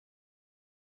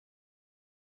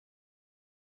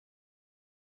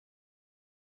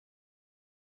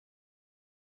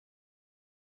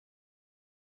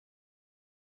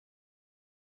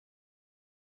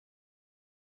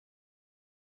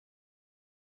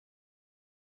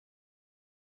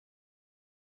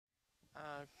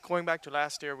Going back to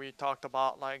last year, we talked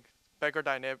about like beggar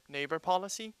thy neighbor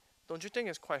policy. Don't you think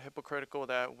it's quite hypocritical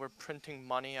that we're printing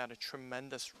money at a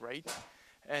tremendous rate,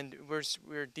 and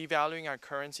we're devaluing our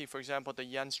currency? For example, the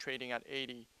yen's trading at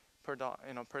 80 per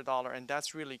dollar, and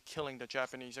that's really killing the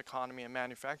Japanese economy and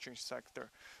manufacturing sector.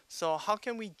 So how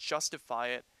can we justify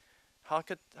it? How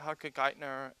could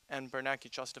Geithner and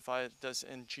Bernanke justify this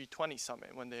in G20 summit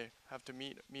when they have to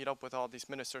meet up with all these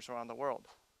ministers around the world?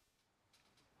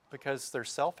 Because they're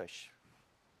selfish.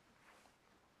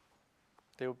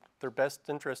 Their best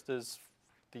interest is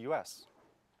the U.S.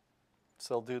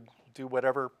 So they'll do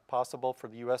whatever possible for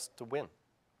the U.S. to win.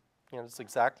 It's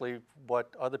exactly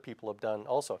what other people have done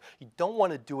also. You don't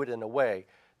want to do it in a way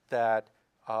that,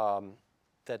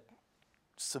 that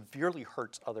severely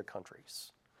hurts other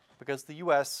countries, because the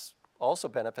U.S. also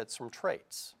benefits from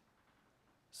trades.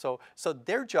 So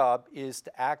their job is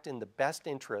to act in the best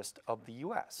interest of the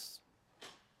U.S.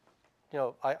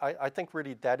 I think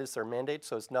really that is their mandate,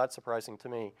 so it's not surprising to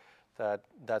me that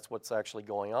that's what's actually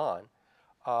going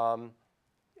on.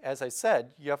 As I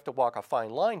said, you have to walk a fine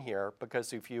line here,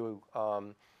 because if you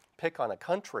pick on a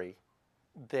country,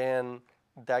 then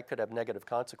that could have negative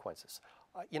consequences.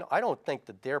 I don't think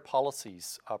that their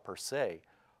policies per se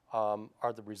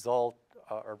are the result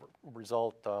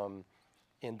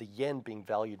in the yen being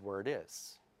valued where it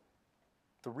is.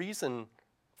 The reason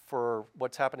for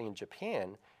what's happening in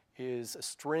Japan is a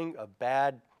string of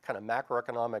bad kind of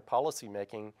macroeconomic policy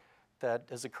making that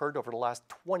has occurred over the last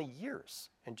 20 years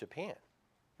in Japan.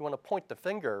 You want to point the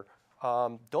finger,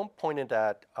 don't point it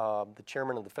at the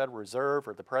chairman of the Federal Reserve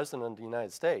or the president of the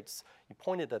United States. You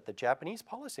point it at the Japanese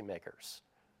policymakers.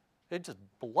 They just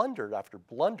blundered after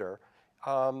blunder.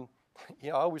 I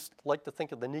always like to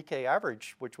think of the Nikkei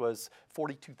average, which was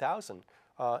 42,000 in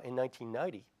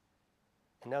 1990,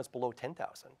 and now it's below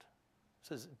 10,000.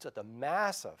 So it's a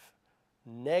massive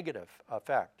negative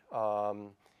effect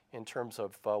in terms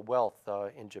of wealth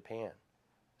in Japan.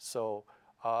 So,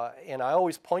 and I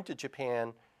always point to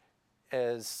Japan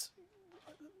as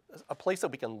a place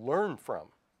that we can learn from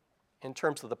in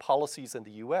terms of the policies in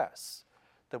the U.S.,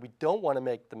 that we don't want to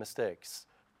make the mistakes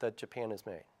that Japan has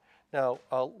made. Now,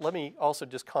 let me also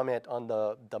just comment on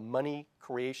the money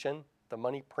creation, the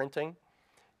money printing.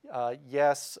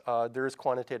 Yes, there is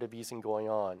quantitative easing going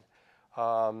on.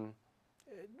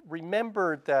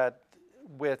 Remember that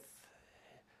with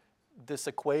this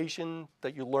equation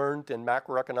that you learned in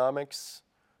macroeconomics,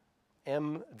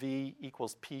 MV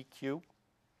equals PQ,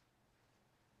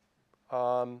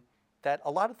 that a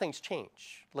lot of things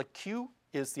change. Like Q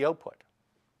is the output,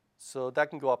 so that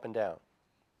can go up and down.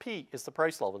 P is the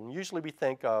price level, and usually we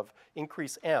think of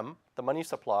increase M, the money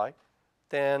supply,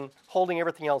 then holding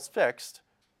everything else fixed,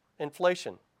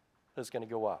 inflation is going to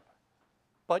go up.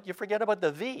 But you forget about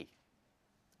the V,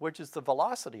 which is the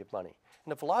velocity of money.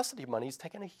 And the velocity of money is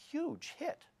taking a huge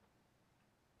hit.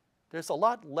 There's a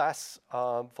lot less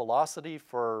velocity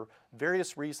for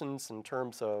various reasons in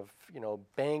terms of,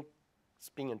 banks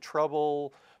being in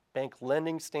trouble, bank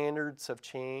lending standards have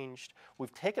changed.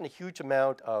 We've taken a huge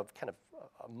amount of kind of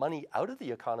money out of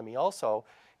the economy also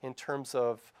in terms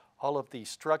of all of the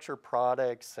structured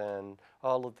products and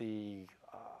all of the,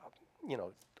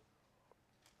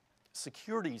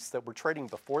 securities that were trading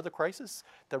before the crisis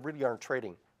that really aren't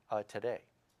trading today.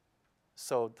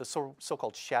 So the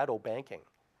so-called shadow banking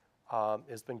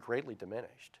has been greatly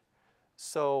diminished.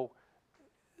 So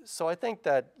I think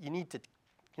that you need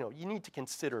to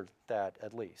consider that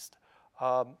at least.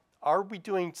 Are we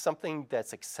doing something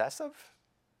that's excessive?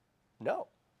 No,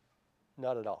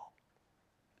 not at all.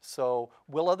 So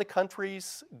will other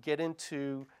countries get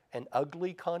into an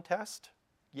ugly contest?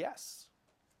 Yes.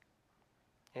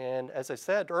 And as I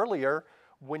said earlier,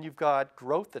 when you've got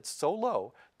growth that's so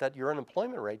low that your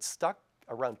unemployment rate's stuck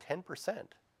around 10%,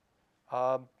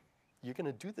 you're going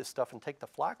to do this stuff and take the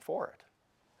flak for it.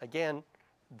 Again,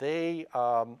 they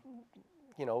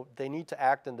need to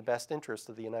act in the best interest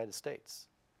of the United States.